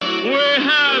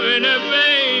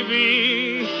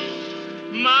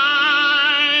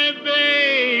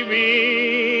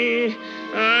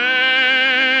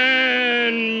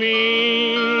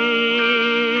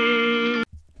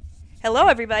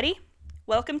everybody.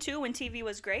 Welcome to When TV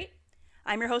Was Great.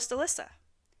 I'm your host, Alyssa.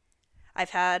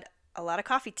 I've had a lot of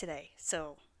coffee today,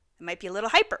 so it might be a little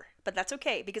hyper, but that's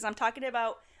okay because I'm talking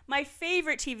about my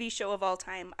favorite TV show of all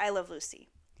time, I Love Lucy.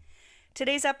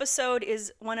 Today's episode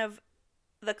is one of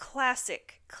the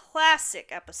classic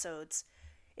episodes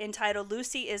entitled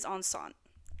Lucy is Enceinte.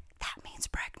 That means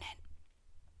pregnant.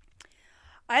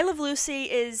 I Love Lucy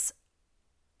is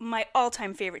my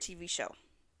all-time favorite TV show.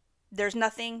 There's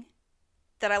nothing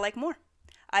that I like more.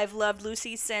 I've loved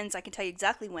Lucy since, I can tell you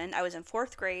exactly when, I was in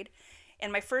 4th grade,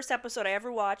 and my first episode I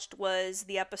ever watched was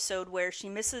the episode where she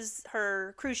misses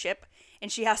her cruise ship,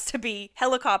 and she has to be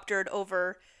helicoptered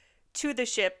over to the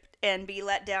ship and be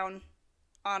let down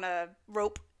on a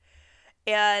rope.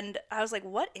 And I was like,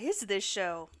 what is this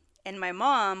show? And my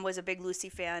mom was a big Lucy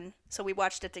fan, so we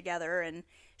watched it together, and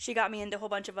she got me into a whole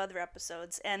bunch of other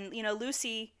episodes. And, you know,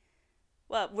 Lucy,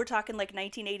 well, we're talking like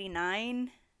 1989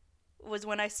 was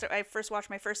when I first watched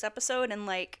my first episode, and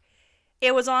like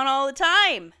it was on all the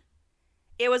time.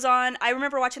 It was on, I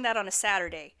remember watching that on a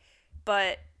Saturday,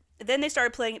 but then they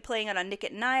started playing it on Nick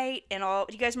at Night and all.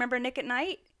 Do you guys remember Nick at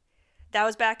Night? That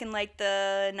was back in like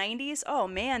the 90s. Oh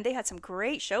man, they had some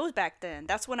great shows back then.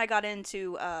 That's when I got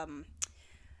into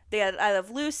they had I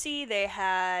Love Lucy, they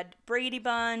had Brady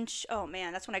Bunch. Oh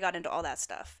man, that's when I got into all that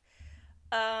stuff.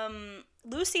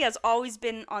 Lucy has always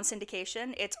been on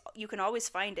syndication. You can always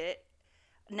find it.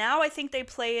 Now I think they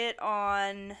play it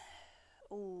on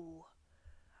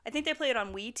I think they play it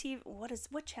on WeTV.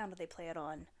 What channel do they play it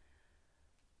on?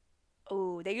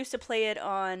 Oh, they used to play it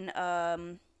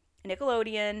on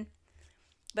Nickelodeon,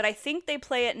 but I think they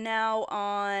play it now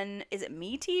on, is it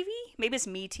MeTV? Maybe it's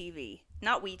MeTV,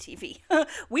 not WeTV.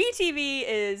 WeTV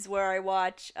is where I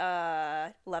watch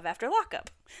Love After Lockup.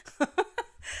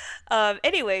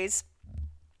 Anyways,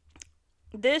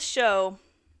 this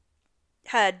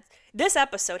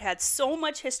episode had so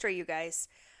much history, you guys.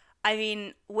 I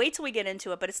mean, wait till we get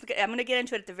into it, but I'm going to get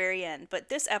into it at the very end. But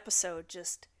this episode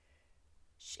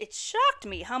it shocked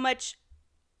me how much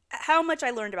I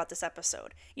learned about this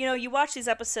episode. You know, you watch these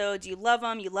episodes, you love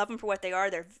them for what they are.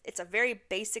 It's a very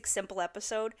basic, simple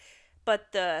episode,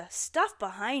 but the stuff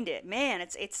behind it, man,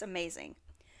 it's amazing.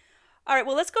 All right,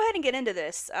 well, let's go ahead and get into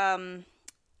this.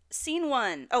 Scene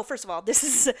 1. Oh, first of all, this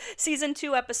is Season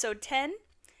 2, Episode 10,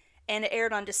 and it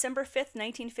aired on December 5th,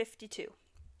 1952.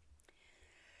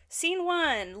 Scene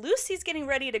 1. Lucy's getting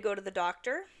ready to go to the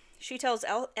doctor. She tells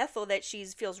Ethel that she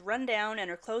feels run down and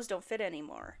her clothes don't fit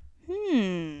anymore.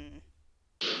 Hey,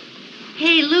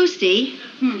 Lucy.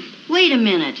 Wait a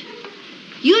minute.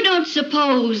 You don't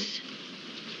suppose...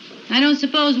 I don't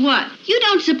suppose what? You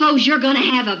don't suppose you're going to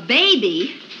have a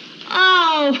baby?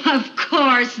 Oh, of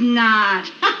course not.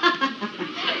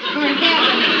 For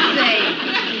heaven's sake.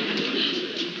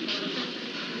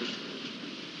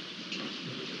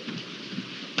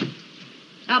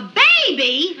 A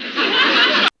baby?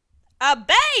 A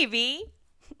baby?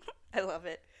 I love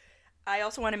it. I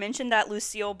also want to mention that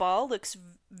Lucille Ball looks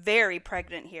very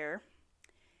pregnant here.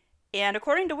 And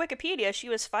according to Wikipedia, she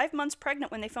was 5 months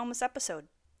pregnant when they filmed this episode.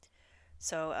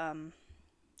 So,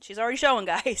 she's already showing,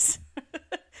 guys.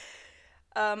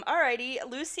 Alrighty,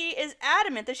 Lucy is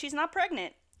adamant that she's not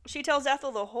pregnant. She tells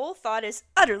Ethel the whole thought is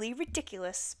utterly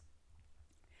ridiculous.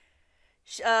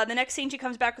 The next scene, she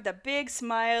comes back with a big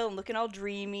smile and looking all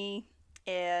dreamy.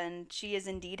 And she is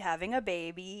indeed having a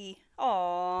baby.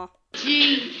 Aww.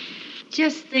 Gee,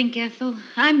 just think, Ethel.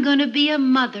 I'm going to be a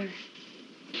mother.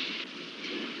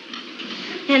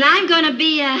 And I am going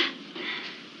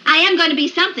to be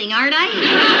something, aren't I?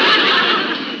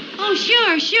 Oh,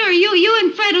 sure. You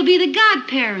and Fred will be the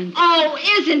godparents. Oh,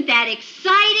 isn't that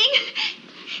exciting?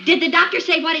 Did the doctor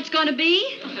say what it's going to be?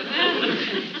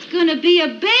 It's going to be a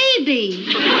baby.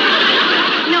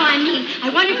 No,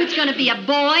 I wonder if it's going to be a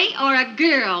boy or a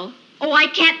girl. Oh, I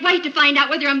can't wait to find out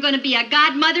whether I'm going to be a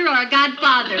godmother or a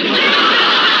godfather.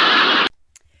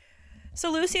 So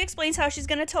Lucy explains how she's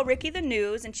going to tell Ricky the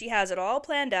news, and she has it all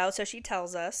planned out, so she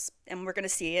tells us, and we're going to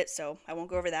see it, so I won't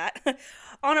go over that.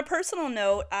 On a personal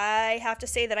note, I have to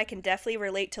say that I can definitely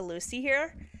relate to Lucy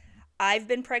here. I've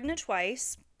been pregnant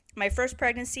twice. My first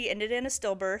pregnancy ended in a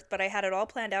stillbirth, but I had it all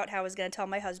planned out how I was going to tell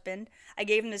my husband. I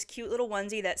gave him this cute little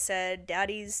onesie that said,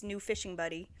 Daddy's new fishing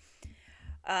buddy.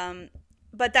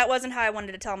 But that wasn't how I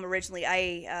wanted to tell him originally.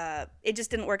 It just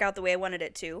didn't work out the way I wanted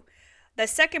it to. The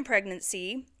second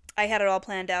pregnancy, I had it all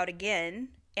planned out again,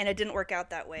 and it didn't work out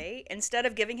that way. Instead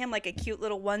of giving him like a cute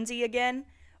little onesie again,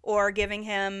 or giving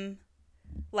him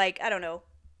like, I don't know,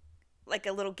 like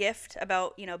a little gift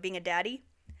about, being a daddy,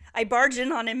 I barged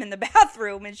in on him in the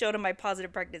bathroom and showed him my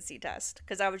positive pregnancy test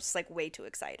because I was just like way too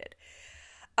excited.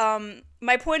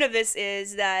 My point of this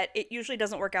is that it usually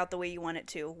doesn't work out the way you want it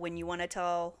to when you want to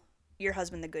tell your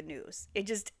husband the good news. It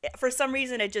just, for some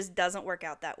reason, it just doesn't work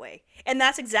out that way. And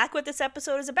that's exactly what this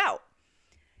episode is about.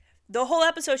 The whole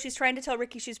episode, she's trying to tell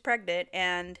Ricky she's pregnant,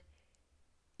 and,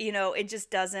 it just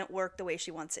doesn't work the way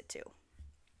she wants it to.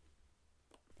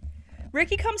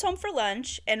 Ricky comes home for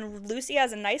lunch, and Lucy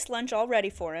has a nice lunch all ready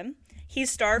for him. He's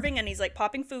starving, and he's,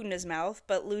 popping food in his mouth,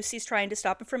 but Lucy's trying to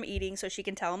stop him from eating so she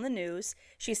can tell him the news.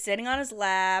 She's sitting on his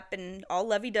lap and all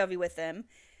lovey-dovey with him.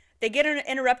 They get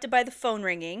interrupted by the phone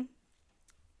ringing.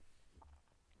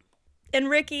 And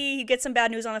Ricky, he gets some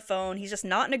bad news on the phone. He's just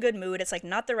not in a good mood. It's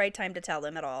not the right time to tell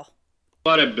him at all.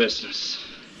 What a business.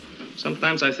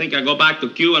 Sometimes I think I go back to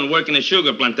Cuba and work in a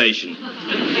sugar plantation.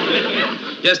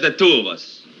 Just the two of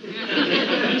us.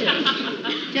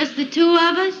 Just the two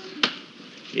of us?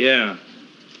 Yeah.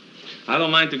 I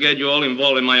don't mind to get you all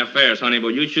involved in my affairs, honey, but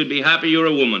you should be happy you're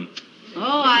a woman.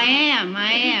 Oh, I am.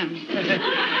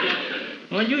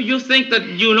 Well, you think that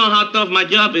you know how tough my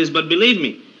job is, but believe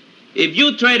me, if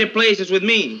you traded places with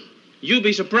me, you'd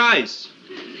be surprised.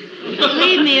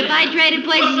 Believe me, if I traded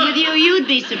places with you, you'd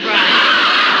be surprised.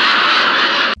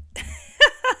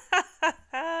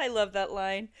 I love that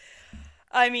line.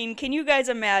 I mean, can you guys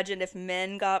imagine if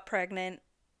men got pregnant?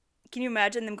 Can you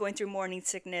imagine them going through morning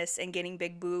sickness and getting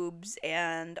big boobs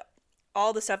and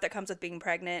all the stuff that comes with being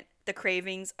pregnant? The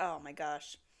cravings. Oh my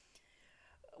gosh.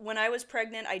 When I was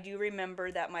pregnant, I do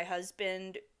remember that my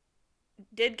husband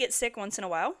did get sick once in a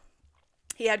while.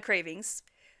 He had cravings.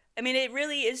 I mean, it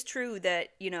really is true that,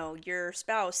 your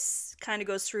spouse kind of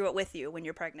goes through it with you when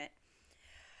you're pregnant.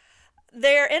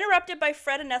 They're interrupted by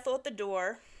Fred and Ethel at the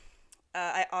door.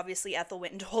 Obviously, Ethel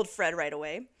went and told Fred right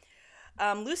away.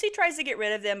 Lucy tries to get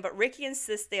rid of them, but Ricky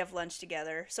insists they have lunch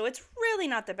together, so it's really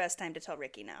not the best time to tell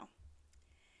Ricky now.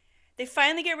 They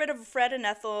finally get rid of Fred and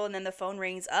Ethel, and then the phone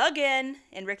rings again,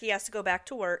 and Ricky has to go back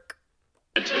to work.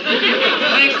 Thanks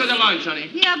for the lunch, honey.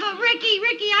 Yeah, but Ricky,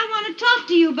 I want to talk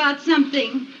to you about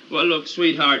something. Well, look,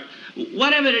 sweetheart,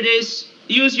 whatever it is,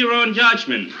 use your own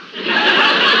judgment.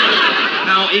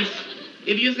 Now, if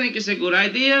you think it's a good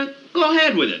idea, go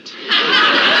ahead with it.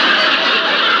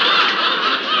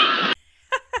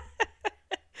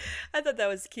 I thought that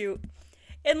was cute.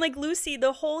 And Lucy,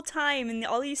 the whole time in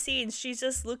all these scenes, she's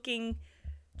just looking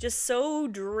just so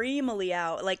dreamily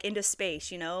out, into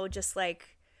space,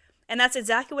 and that's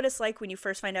exactly what it's like when you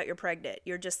first find out you're pregnant.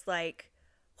 You're just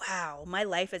wow, my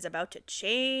life is about to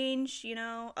change,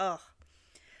 Ugh.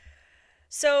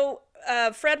 So,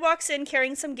 Fred walks in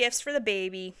carrying some gifts for the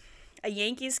baby. A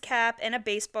Yankees cap and a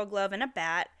baseball glove and a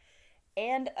bat.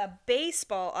 And a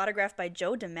baseball autographed by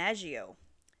Joe DiMaggio.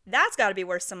 That's got to be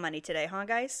worth some money today, huh,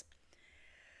 guys?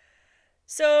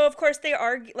 So, of course, they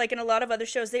argue, in a lot of other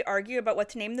shows, they argue about what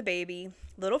to name the baby.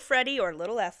 Little Freddie or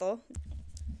Little Ethel.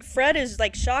 Fred is,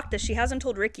 shocked that she hasn't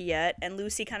told Ricky yet, and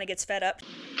Lucy kind of gets fed up.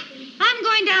 I'm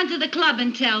going down to the club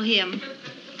and tell him.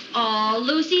 Oh,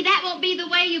 Lucy, that won't be the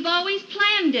way you've always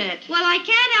planned it. Well, I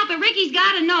can't help it. Ricky's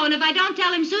got to know, and if I don't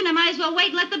tell him soon, I might as well wait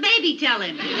and let the baby tell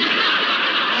him.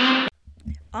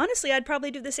 Honestly, I'd probably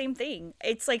do the same thing.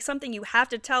 It's something you have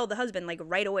to tell the husband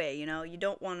right away, You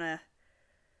don't want to...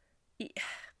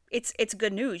 It's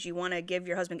good news. You want to give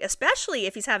your husband, especially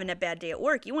if he's having a bad day at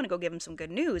work, you want to go give him some good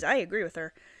news. I agree with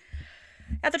her.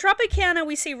 At the Tropicana,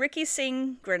 we see Ricky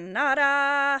sing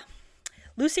Granada.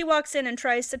 Lucy walks in and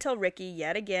tries to tell Ricky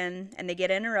yet again, and they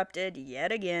get interrupted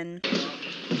yet again.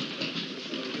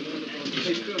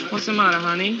 What's the matter,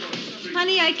 honey?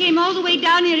 Honey, I came all the way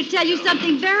down here to tell you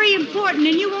something very important,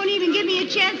 and you won't even give me a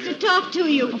chance to talk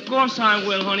to you. Of course I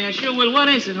will, honey. I sure will. What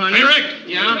is it, honey? Hey, Rick!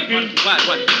 Yeah?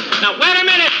 What? Now, wait a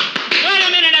minute! Wait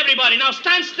a minute, everybody. Now,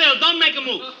 stand still. Don't make a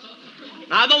move.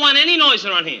 Now, I don't want any noise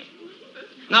around here.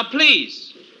 Now, please.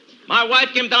 My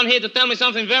wife came down here to tell me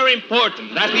something very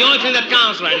important. That's the only thing that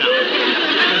counts right now.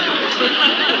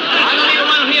 I don't even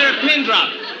want to hear a pin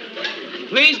drop.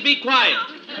 Please be quiet.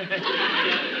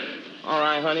 All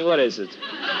right, honey, what is it?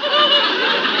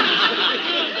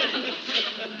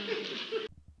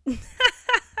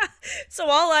 So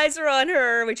all eyes are on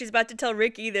her when she's about to tell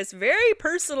Ricky this very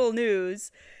personal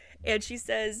news. And she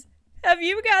says, "Have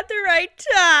you got the right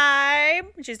time?"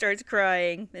 She starts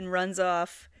crying and runs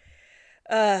off.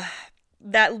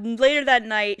 Later that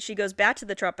night, she goes back to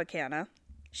the Tropicana.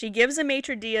 She gives a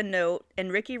maitre d' a note,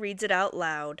 and Ricky reads it out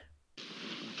loud.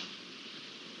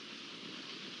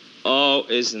 Oh,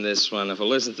 isn't this wonderful?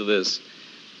 Listen to this.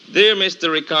 Dear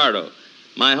Mr. Ricardo,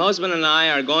 my husband and I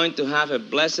are going to have a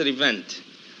blessed event.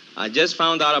 I just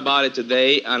found out about it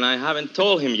today, and I haven't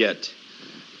told him yet.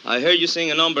 I heard you sing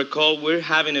a number called We're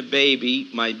Having a Baby,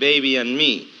 My Baby and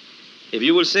Me. If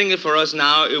you will sing it for us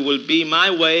now, it will be my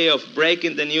way of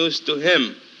breaking the news to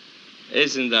him.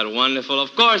 Isn't that wonderful?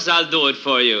 Of course I'll do it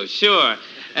for you, sure.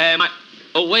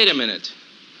 Oh, wait a minute.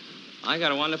 I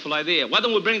got a wonderful idea. Why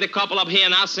don't we bring the couple up here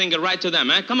and I'll sing it right to them,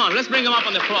 eh? Come on, let's bring them up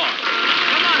on the floor.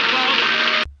 Come on,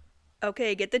 folks.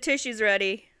 Okay, get the tissues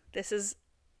ready. This is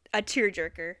a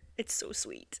tearjerker. It's so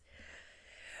sweet.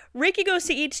 Ricky goes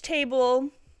to each table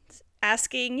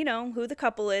asking, who the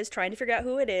couple is, trying to figure out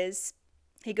who it is.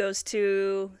 He goes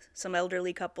to some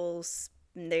elderly couples,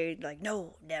 and they're like,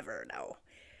 no, never, no.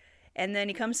 And then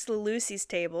he comes to Lucy's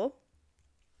table.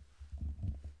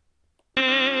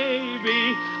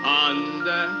 Baby,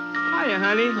 hiya,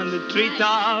 honey, on the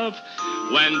treetop,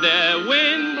 when the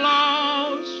wind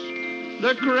blows,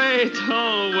 the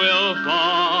cradle will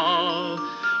fall.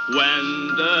 When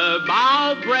the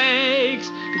bough breaks,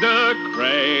 the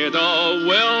cradle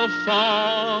will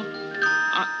fall.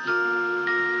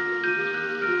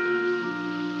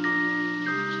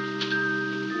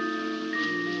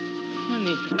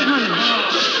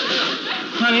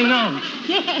 Honey, no.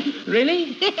 Yes.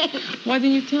 Really? Yes. Why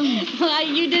didn't you tell me? Why,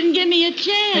 you didn't give me a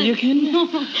chance. Are you kidding? No.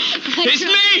 It's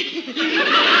me!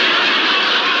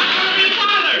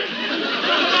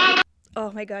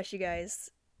 Oh my gosh, you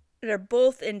guys. They're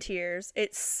both in tears.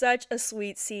 It's such a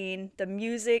sweet scene. The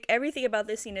music, everything about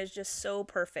this scene is just so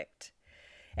perfect.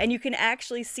 And you can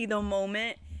actually see the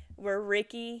moment where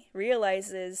Ricky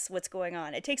realizes what's going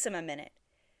on. It takes him a minute,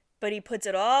 but he puts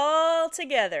it all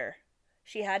together.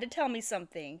 She had to tell me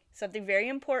something very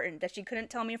important that she couldn't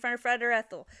tell me in front of Fred or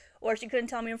Ethel, or she couldn't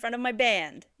tell me in front of my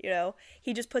band,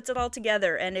 He just puts it all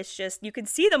together, and it's just, you can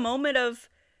see the moment of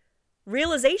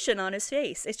realization on his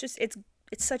face. It's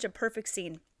such a perfect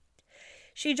scene.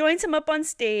 She joins him up on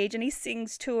stage, and he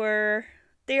sings to her.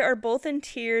 They are both in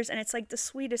tears, and it's like the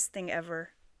sweetest thing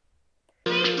ever.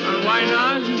 Why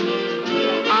not?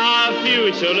 Our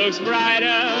future looks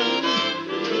brighter.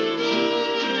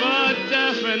 But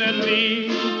definitely,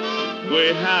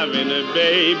 we're having a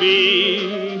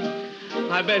baby.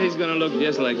 I bet he's gonna look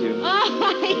just like you. Oh,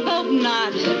 I hope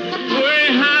not.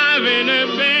 We're having a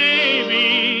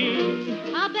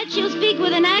baby. I'll bet she'll speak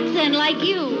with an accent like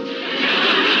you.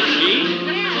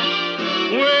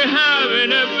 We're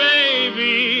having a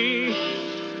baby.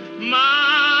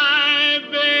 My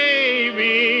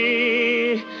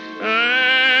baby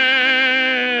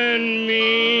and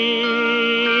me.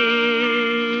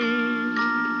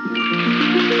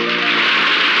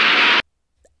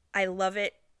 I love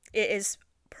it. It is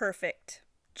perfect.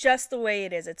 Just the way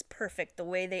it is. It's perfect. The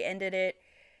way they ended it.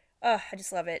 Oh, I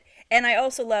just love it. And I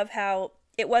also love how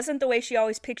it wasn't the way she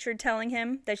always pictured telling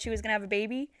him that she was going to have a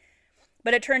baby,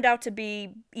 but it turned out to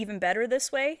be even better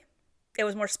this way. It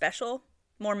was more special,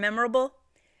 more memorable.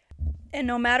 And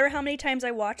no matter how many times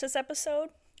I watch this episode,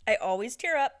 I always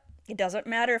tear up. It doesn't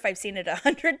matter if I've seen it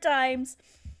 100 times.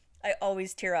 I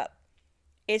always tear up.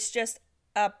 It's just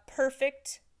a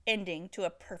perfect ending to a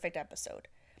perfect episode.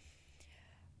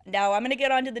 Now I'm going to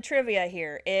get on to the trivia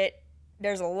here.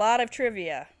 There's a lot of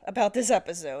trivia about this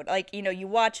episode. You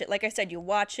watch it. Like I said, you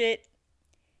watch it.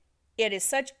 It is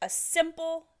such a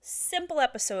simple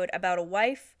episode about a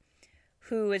wife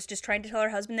who is just trying to tell her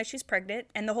husband that she's pregnant.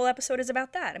 And the whole episode is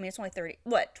about that. I mean, it's only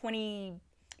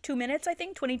 22 minutes, I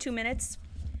think? 22 minutes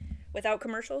without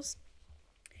commercials.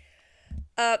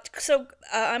 So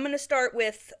I'm going to start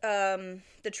with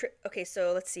okay,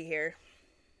 so let's see here.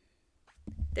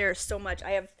 There's so much.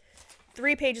 I have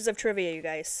 3 pages of trivia, you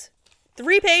guys.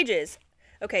 3 pages!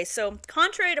 Okay, so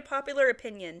contrary to popular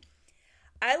opinion,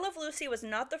 I Love Lucy was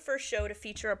not the first show to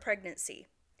feature a pregnancy.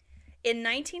 In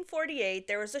 1948,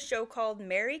 there was a show called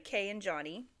Mary Kay and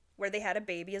Johnny, where they had a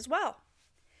baby as well.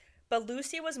 But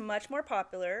Lucy was much more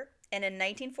popular, and in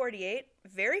 1948,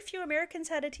 very few Americans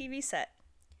had a TV set.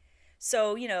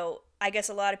 So, I guess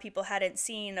a lot of people hadn't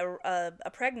seen a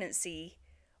pregnancy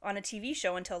on a TV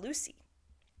show until Lucy.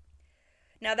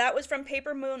 Now, that was from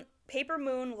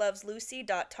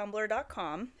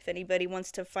papermoonloveslucy.tumblr.com. If anybody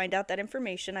wants to find out that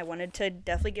information, I wanted to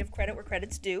definitely give credit where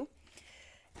credit's due.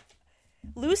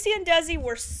 Lucy and Desi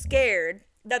were scared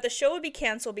that the show would be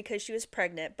canceled because she was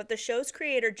pregnant, but the show's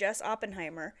creator, Jess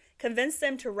Oppenheimer, convinced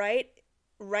them to write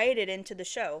it into the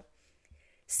show.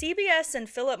 CBS and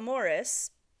Philip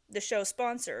Morris, the show's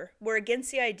sponsor, were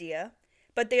against the idea,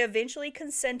 but they eventually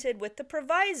consented with the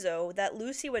proviso that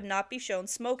Lucy would not be shown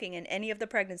smoking in any of the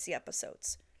pregnancy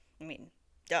episodes. I mean,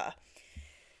 duh.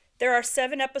 There are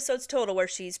 7 episodes total where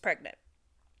she's pregnant.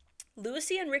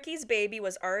 Lucy and Ricky's baby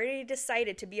was already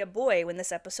decided to be a boy when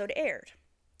this episode aired.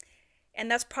 And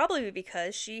that's probably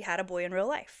because she had a boy in real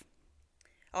life.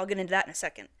 I'll get into that in a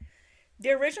second.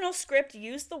 The original script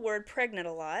used the word pregnant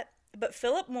a lot, but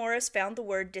Philip Morris found the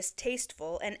word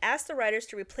distasteful and asked the writers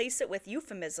to replace it with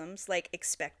euphemisms like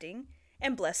expecting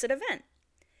and blessed event,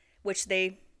 which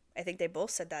I think they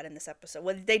both said that in this episode.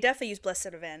 Well, they definitely used blessed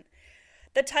event.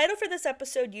 The title for this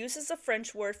episode uses the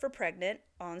French word for pregnant,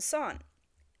 enceinte.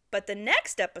 But the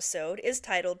next episode is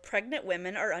titled Pregnant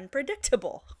Women Are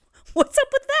Unpredictable. What's up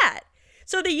with that?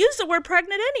 So they used the word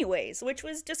pregnant anyways, which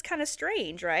was just kind of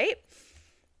strange, right?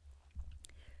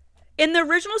 In the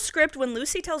original script, when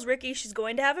Lucy tells Ricky she's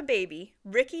going to have a baby,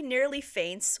 Ricky nearly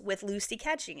faints with Lucy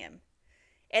catching him.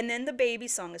 And then the baby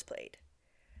song is played.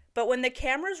 But when the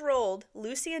cameras rolled,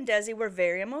 Lucy and Desi were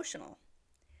very emotional.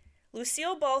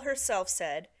 Lucille Ball herself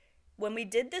said, "When we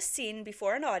did this scene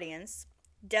before an audience,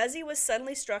 Desi was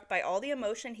suddenly struck by all the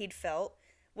emotion he'd felt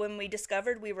when we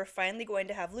discovered we were finally going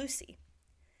to have Lucy.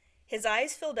 His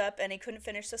eyes filled up and he couldn't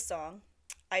finish the song.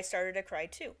 I started to cry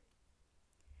too."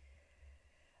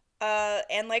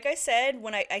 And like I said,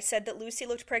 when I said that Lucy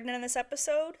looked pregnant in this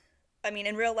episode,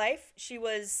 in real life, she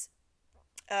was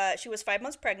 5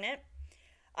 months pregnant.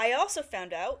 I also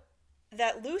found out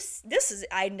that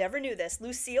I never knew this,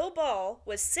 Lucille Ball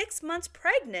was 6 months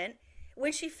pregnant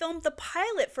when she filmed the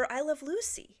pilot for I Love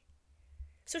Lucy.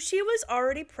 So she was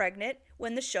already pregnant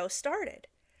when the show started.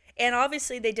 And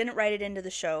obviously they didn't write it into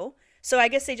the show, so I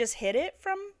guess they just hid it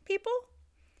from people.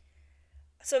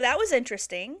 So that was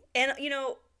interesting. And,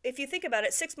 if you think about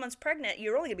it, 6 months pregnant,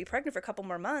 you're only going to be pregnant for a couple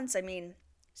more months.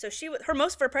 So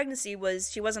most of her pregnancy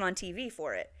she wasn't on TV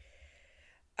for it.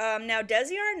 Now,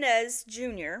 Desi Arnaz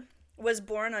Jr. was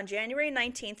born on January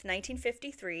 19th,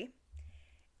 1953.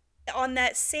 On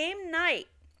that same night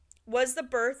was the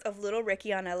birth of little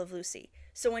Ricky on I Love Lucy.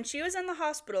 So when she was in the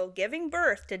hospital giving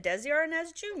birth to Desi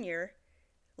Arnaz Jr.,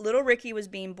 little Ricky was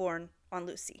being born on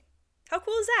Lucy. How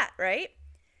cool is that, right?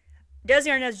 Desi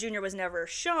Arnaz Jr. was never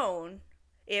shown.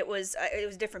 It was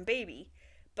a different baby,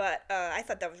 but I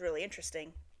thought that was really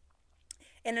interesting.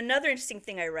 And another interesting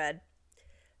thing I read,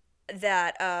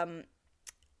 that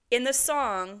in the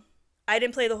song, I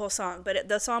didn't play the whole song, but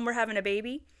the song We're Having a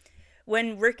Baby,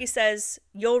 when Ricky says,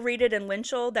 "You'll read it in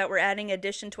Winchell that we're adding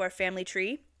addition to our family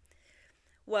tree."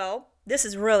 Well, this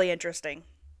is really interesting.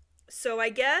 So I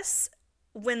guess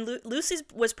when Lucy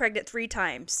was pregnant 3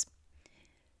 times,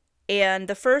 and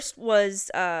the first was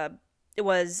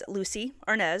Lucy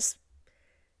Arnaz,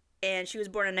 and she was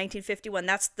born in 1951.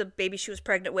 That's the baby she was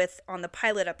pregnant with on the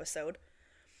pilot episode.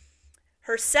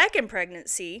 Her second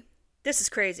pregnancy, this is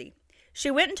crazy.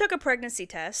 She went and took a pregnancy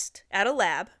test at a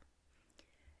lab,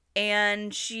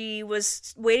 and she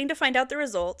was waiting to find out the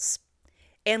results,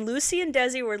 and Lucy and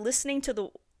Desi were listening to the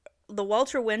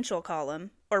Walter Winchell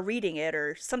column, or reading it,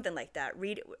 or something like that.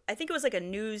 I think it was like a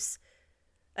news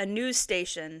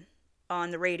station on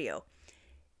the radio.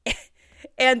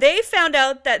 And they found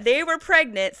out that they were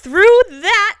pregnant through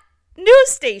that news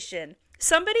station.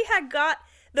 Somebody had got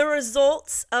the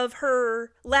results of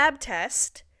her lab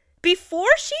test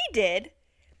before she did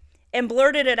and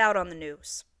blurted it out on the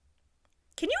news.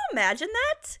 Can you imagine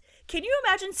that? Can you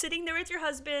imagine sitting there with your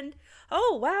husband?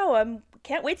 "Oh, wow,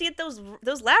 can't wait to get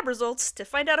those lab results to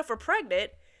find out if we're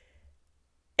pregnant."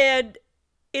 And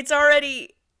it's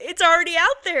already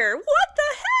out there. What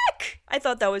the heck? I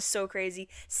thought that was so crazy.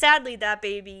 Sadly, that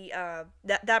baby,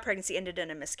 that pregnancy ended in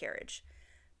a miscarriage.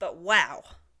 But wow,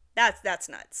 that's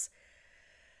nuts.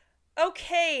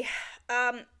 Okay,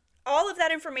 all of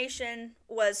that information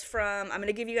was from, I'm going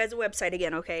to give you guys a website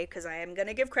again, okay? Because I am going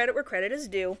to give credit where credit is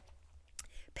due.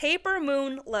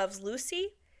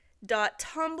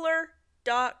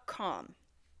 papermoonloveslucy.tumblr.com.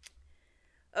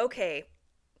 Okay,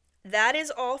 that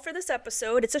is all for this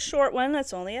episode. It's a short one.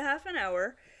 That's only a half an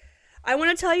hour. I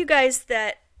want to tell you guys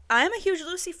that I'm a huge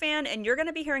Lucy fan, and you're going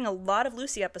to be hearing a lot of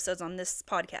Lucy episodes on this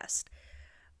podcast.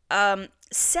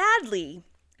 Sadly,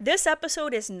 this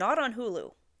episode is not on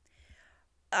Hulu.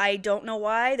 I don't know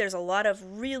why. There's a lot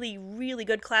of really, really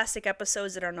good classic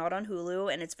episodes that are not on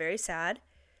Hulu, and it's very sad.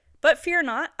 But fear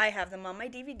not, I have them on my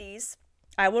DVDs.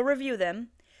 I will review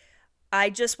them. I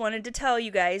just wanted to tell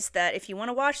you guys that if you want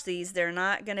to watch these, they're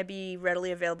not going to be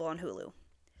readily available on Hulu.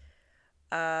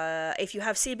 If you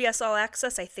have CBS All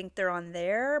Access, I think they're on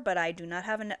there, but I do not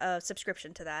have a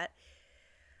subscription to that.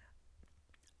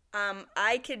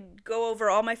 I could go over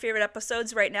all my favorite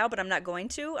episodes right now, but I'm not going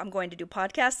to. I'm going to do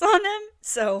podcasts on them,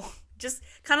 so just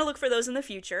kind of look for those in the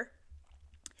future.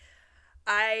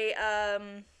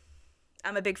 I'm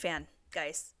a big fan,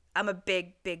 guys. I'm a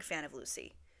big, big fan of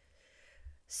Lucy.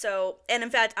 So, and in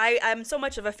fact, I'm so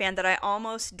much of a fan that I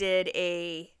almost did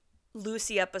a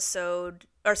Lucy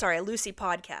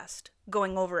podcast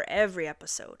going over every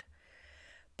episode.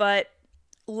 But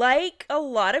like a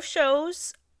lot of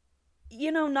shows,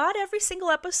 not every single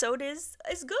episode is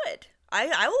good.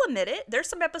 I will admit it. There's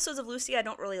some episodes of Lucy I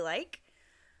don't really like.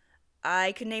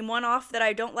 I could name one off that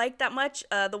I don't like that much.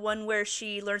 The one where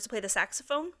she learns to play the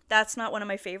saxophone. That's not one of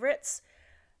my favorites.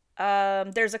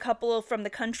 There's a couple from the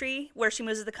country where she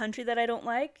moves to the country that I don't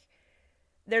like.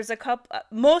 There's a couple.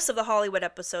 Most of the Hollywood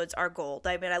episodes are gold.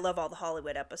 I mean, I love all the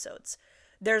Hollywood episodes.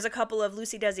 There's a couple of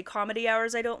Lucy Desi comedy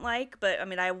hours I don't like, but I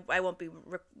mean, I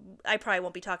probably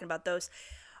won't be talking about those.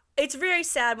 It's very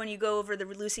sad when you go over the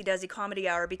Lucy Desi comedy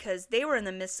hour because they were in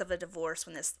the midst of a divorce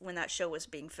when that show was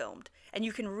being filmed, and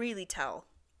you can really tell.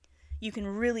 You can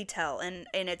really tell, and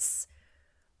it's.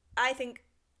 I think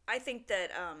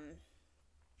that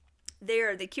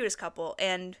they're the cutest couple,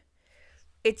 and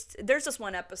there's just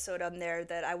one episode on there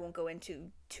that I won't go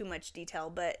into too much detail,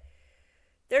 but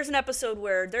there's an episode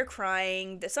where they're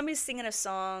crying. Somebody's singing a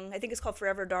song. I think it's called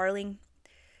Forever Darling.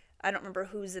 I don't remember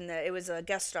who's in it was a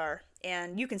guest star,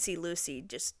 and you can see Lucy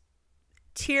just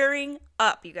tearing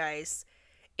up, you guys.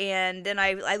 And then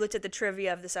I looked at the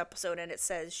trivia of this episode, and it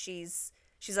says she's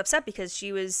upset because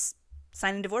she was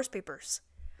signing divorce papers.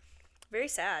 Very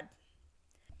sad.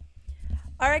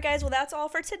 All right, guys, well, that's all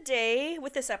for today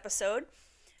with this episode.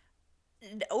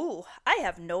 Oh, I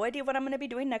have no idea what I'm going to be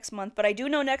doing next month, but I do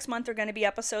know next month are going to be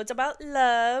episodes about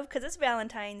love because it's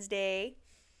Valentine's Day.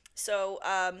 So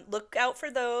look out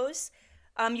for those.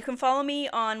 You can follow me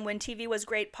on When TV Was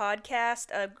Great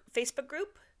podcast Facebook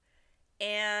group.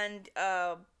 And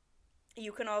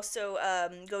you can also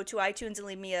go to iTunes and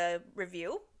leave me a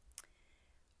review.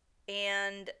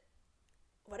 And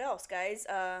what else, guys?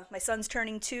 My son's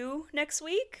turning 2 next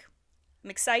week.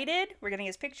 I'm excited. We're getting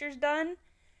his pictures done.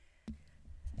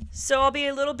 So I'll be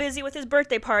a little busy with his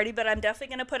birthday party, but I'm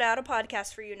definitely going to put out a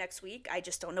podcast for you next week. I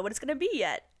just don't know what it's going to be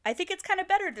yet. I think it's kind of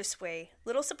better this way.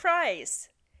 Little surprise.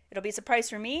 It'll be a surprise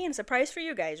for me and a surprise for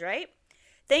you guys, right?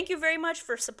 Thank you very much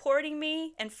for supporting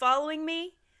me and following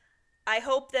me. I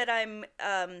hope that I'm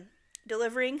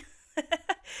delivering.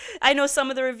 I know some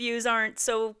of the reviews aren't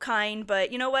so kind,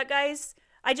 but you know what, guys?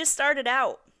 I just started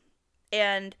out.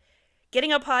 And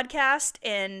getting a podcast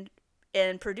and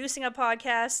producing a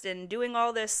podcast and doing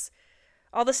all the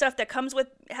stuff that comes with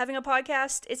having a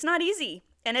podcast, it's not easy.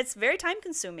 And it's very time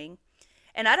consuming.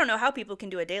 And I don't know how people can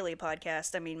do a daily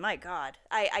podcast. I mean, my God,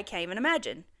 I can't even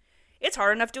imagine. It's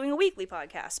hard enough doing a weekly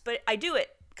podcast, but I do it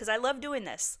because I love doing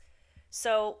this.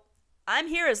 So I'm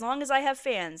here as long as I have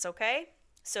fans, okay?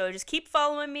 So just keep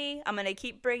following me. I'm going to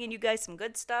keep bringing you guys some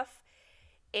good stuff.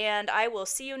 And I will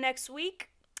see you next week.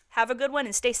 Have a good one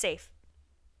and stay safe.